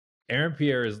Aaron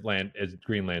Pierre as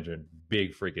Green Lantern,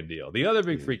 big freaking deal. The other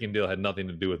big freaking deal had nothing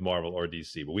to do with Marvel or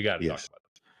DC, but we got to talk about it.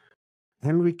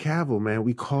 Henry Cavill, man,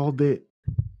 we called it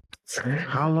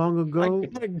how long ago? I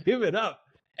gotta give it up.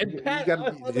 And Pat,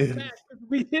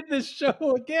 we did this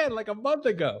show again like a month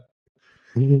ago.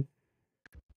 And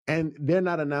they're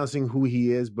not announcing who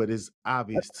he is, but it's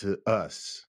obvious to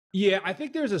us. Yeah, I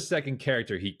think there's a second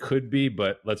character he could be,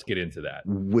 but let's get into that.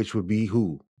 Which would be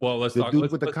who? Well, let's talk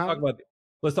about the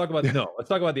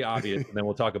obvious, and then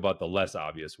we'll talk about the less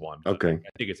obvious one. Okay. I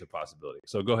think it's a possibility.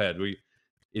 So go ahead.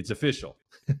 It's official.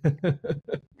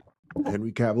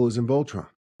 Henry Cavill is in Voltron.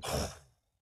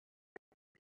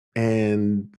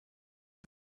 And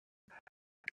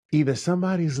either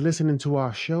somebody's listening to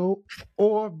our show,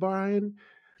 or Brian,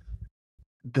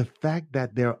 the fact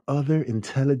that there are other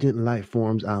intelligent life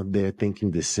forms out there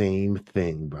thinking the same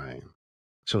thing, Brian.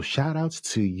 So shout outs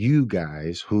to you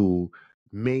guys who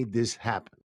made this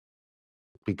happen,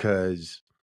 because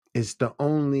it's the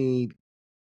only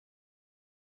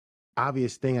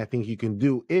obvious thing I think you can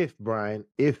do if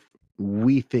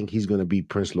we think he's going to be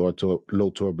Prince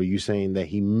Lotor, but you're saying that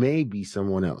he may be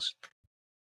someone else.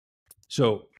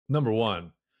 So number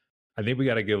one, I think we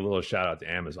got to give a little shout out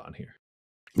to Amazon here.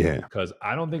 Yeah. Because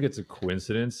I don't think it's a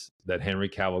coincidence that Henry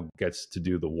Cavill gets to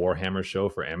do the Warhammer show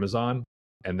for Amazon,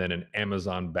 and then an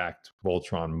Amazon-backed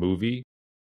Voltron movie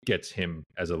gets him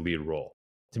as a lead role.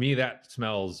 To me, that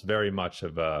smells very much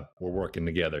of we're working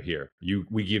together here.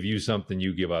 We give you something,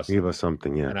 you give us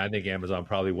something, yeah. And I think Amazon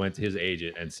probably went to his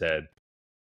agent and said,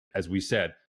 as we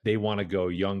said, they want to go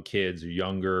young kids or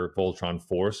younger Voltron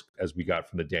Force, as we got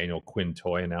from the Daniel Quinn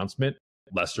toy announcement.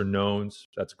 Lesser knowns,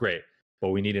 that's great, but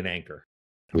we need an anchor.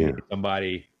 We need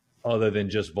somebody other than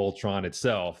just Voltron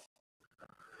itself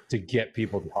to get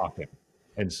people talking.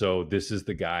 And so this is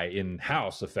the guy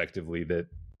in-house, effectively, that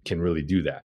can really do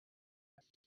that.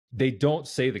 They don't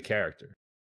say the character.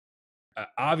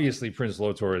 Obviously, Prince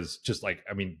Lotor is just like,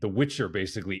 I mean, The Witcher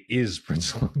basically is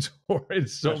Prince Lotor.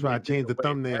 So that's why I changed the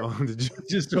thumbnail. Right?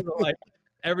 Just sort of like,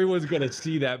 everyone's going to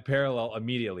see that parallel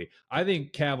immediately. I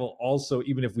think Cavill also,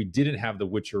 even if we didn't have the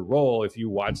Witcher role, if you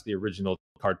watch the original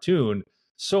cartoon,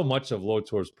 so much of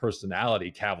Lotor's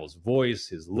personality, Cavill's voice,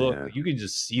 his look, you can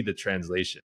just see the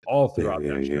translation all throughout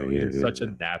that show. It's such a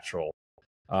natural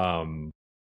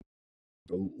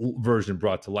version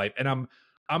brought to life. And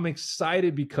I'm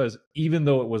excited because even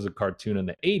though it was a cartoon in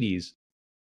the 80s,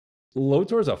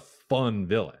 Lotor's a fun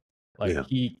villain.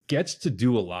 He gets to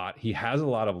do a lot. He has a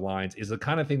lot of lines. Is the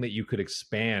kind of thing that you could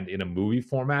expand in a movie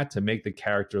format to make the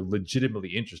character legitimately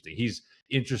interesting. He's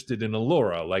interested in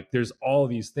Allura. Like, there's all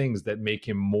these things that make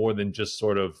him more than just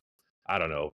sort of, I don't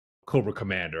know, Cobra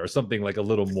Commander or something like a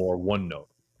little more one note.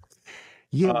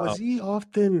 Yeah, was he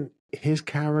often his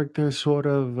character sort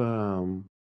of?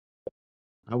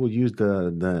 I would use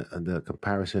the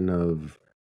comparison of,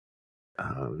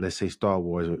 let's say, Star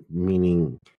Wars,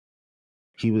 meaning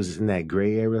he was in that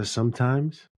gray area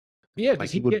sometimes. Yeah, like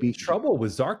he would get in trouble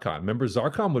with Zarkon. Remember,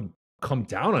 Zarkon would come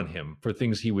down on him for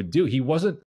things he would do. He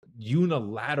wasn't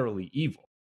unilaterally evil.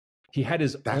 He had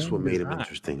his That's own what made design. him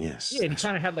interesting, yes. Yeah, and he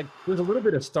kind of had there was a little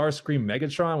bit of Starscream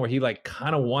Megatron where he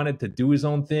kind of wanted to do his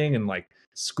own thing and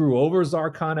screw over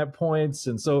Zarkon at points.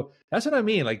 And so that's what I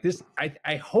mean. Like this,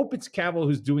 I hope it's Cavill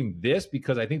who's doing this,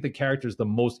 because I think the character is the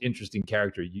most interesting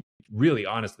character, really,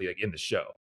 honestly, in the show.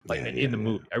 In the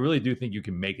movie. I really do think you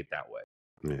can make it that way.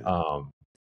 Yeah.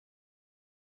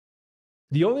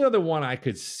 The only other one I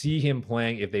could see him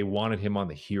playing if they wanted him on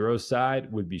the hero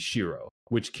side would be Shiro,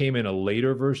 which came in a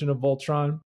later version of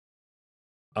Voltron.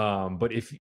 But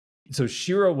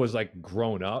Shiro was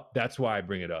grown up. That's why I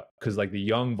bring it up, because the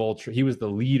young Voltron, he was the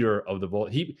leader of the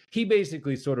Voltron. He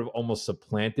basically sort of almost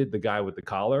supplanted the guy with the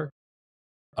collar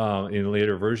in a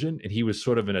later version, and he was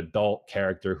sort of an adult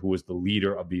character who was the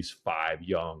leader of these 5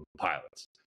 young pilots.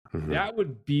 Mm-hmm. That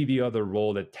would be the other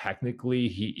role that technically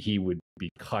he would be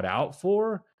cut out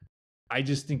for. I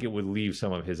just think it would leave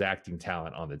some of his acting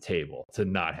talent on the table to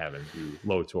not have him do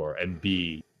Lotor and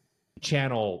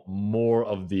channel more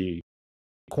of the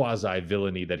quasi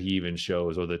villainy that he even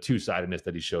shows, or the two-sidedness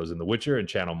that he shows in The Witcher, and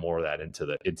channel more of that into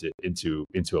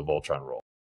a Voltron role.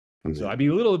 Mm-hmm. So I'd be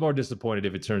a little more disappointed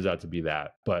if it turns out to be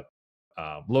that, but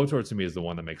Lotor to me is the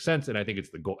one that makes sense, and I think it's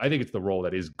the goal. I think it's the role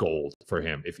that is gold for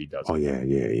him if he does. Oh yeah.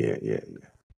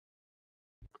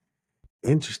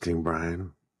 Interesting,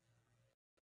 Brian.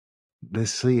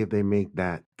 Let's see if they make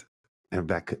that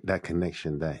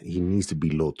connection, that he needs to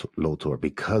be Lotor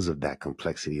because of that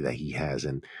complexity that he has,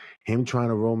 and him trying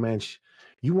to romance.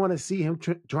 You want to see him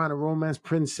trying to romance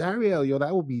Prince Ariel, yo?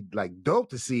 That would be dope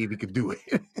to see if he could do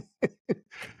it.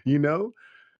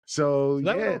 So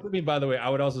That would yeah, also mean, by the way, I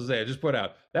would also say, I just put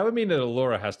out, that would mean that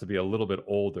Allura has to be a little bit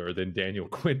older than Daniel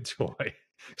Quintoy.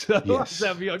 So otherwise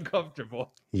that'd be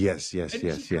uncomfortable. yes, And she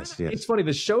kinda, it's yes. funny,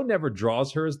 the show never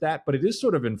draws her as that, but it is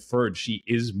sort of inferred she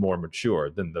is more mature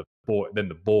than the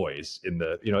boys in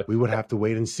the, you know. We would have to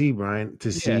wait and see, Brian, to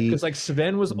Yeah, see. because like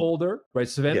Sven was older, right?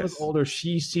 Sven was Yes. older.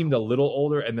 She seemed a little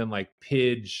older, and then like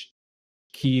Pidge,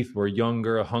 Keith were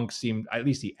younger. Hunk seemed, at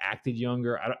least he acted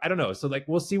younger. I don't know. So like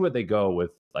we'll see what they go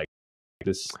with like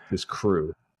this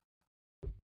crew.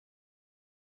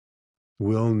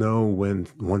 We'll know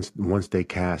once they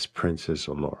cast Princess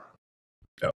Allura.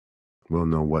 Yep. We'll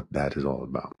know what that is all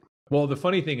about. Well, the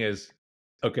funny thing is,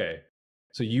 okay,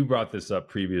 so you brought this up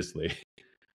previously.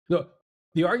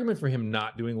 The argument for him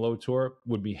not doing Lotor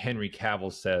would be Henry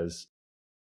Cavill says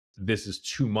this is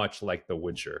too much like The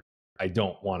Witcher. I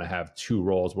don't want to have two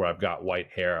roles where I've got white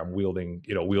hair, I'm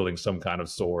wielding some kind of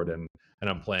sword, and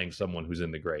I'm playing someone who's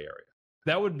in the gray area.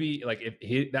 That would be like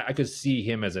I could see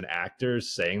him as an actor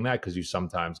saying that, because you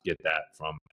sometimes get that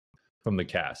from the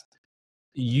cast.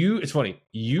 It's funny,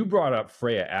 you brought up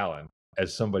Freya Allen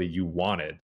as somebody you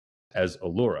wanted as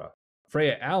Allura.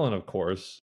 Freya Allen, of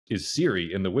course, is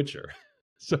Ciri in The Witcher.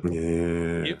 So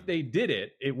if they did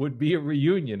it, it would be a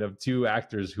reunion of two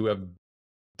actors who have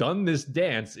done this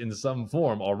dance in some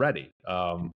form already.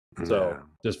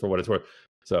 Just for what it's worth.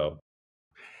 So,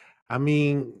 I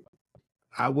mean,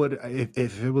 I would,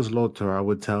 if it was Lotor, I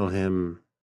would tell him,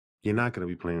 you're not going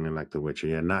to be playing it like The Witcher.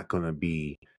 You're not going to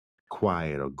be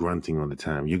quiet or grunting all the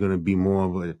time. You're going to be more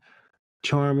of a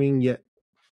charming, yet,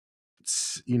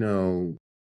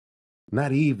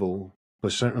 not evil,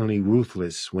 but certainly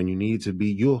ruthless when you need to be.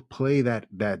 You'll play that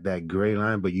gray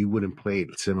line, but you wouldn't play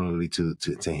it similarly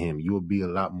to him. You will be a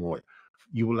lot more.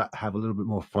 You will have a little bit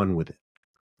more fun with it.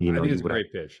 I think it's a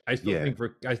great pitch. I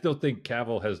still think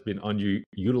Cavill has been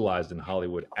underutilized in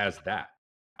Hollywood as that.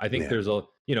 I think there's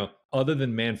other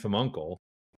than Man from U.N.C.L.E.,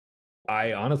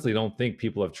 I honestly don't think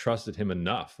people have trusted him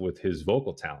enough with his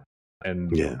vocal talent.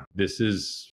 And this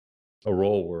is a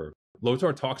role where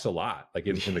Lothar talks a lot, like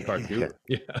in the cartoon.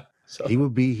 Yeah. So he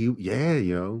would be,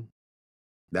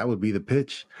 that would be the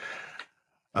pitch.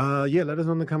 Let us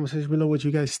know in the conversation below what you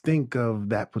guys think of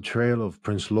that portrayal of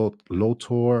Prince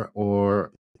Lotor,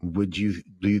 or do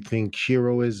you think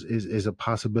Shiro is a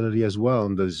possibility as well?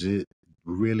 And does it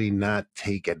really not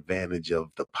take advantage of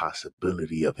the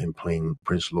possibility of him playing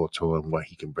Prince Lotor and what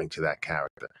he can bring to that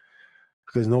character?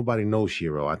 Because nobody knows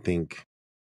Shiro. I don't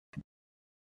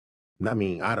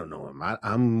know him.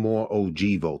 I'm more OG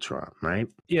Voltron, right?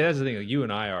 Yeah, that's the thing. Like, you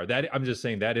and I are. That I'm just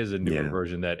saying that is a newer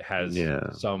version that has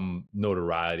some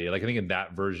notoriety. Like I think in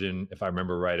that version, if I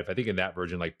remember right,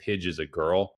 like Pidge is a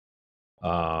girl,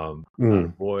 not a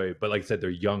boy. But like I said, they're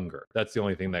younger. That's the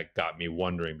only thing that got me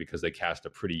wondering, because they cast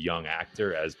a pretty young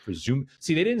actor as presumed.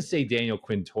 See, they didn't say Daniel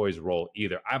Quintoy's role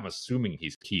either. I'm assuming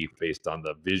he's Keith based on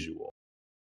the visual.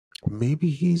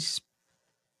 Maybe he's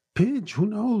Pidge, who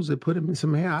knows? They put him in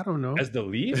some hair. I don't know. As the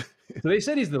lead? So they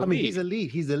said he's the lead. I mean,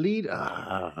 he's the lead.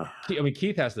 I mean,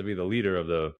 Keith has to be the leader of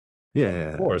the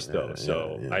force, though.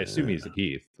 So I assume he's the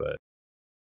Keith. But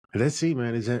let's see,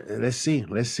 man. Let's see.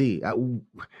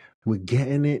 We're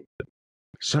getting it.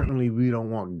 Certainly, we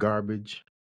don't want garbage,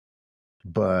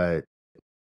 but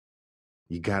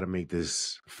you got to make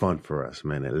this fun for us,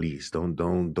 man. At least don't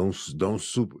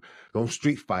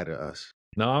Street Fighter us.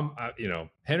 No,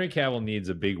 Henry Cavill needs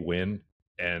a big win,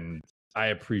 and I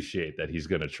appreciate that he's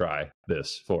going to try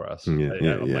this for us.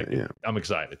 I'm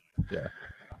excited. Yeah.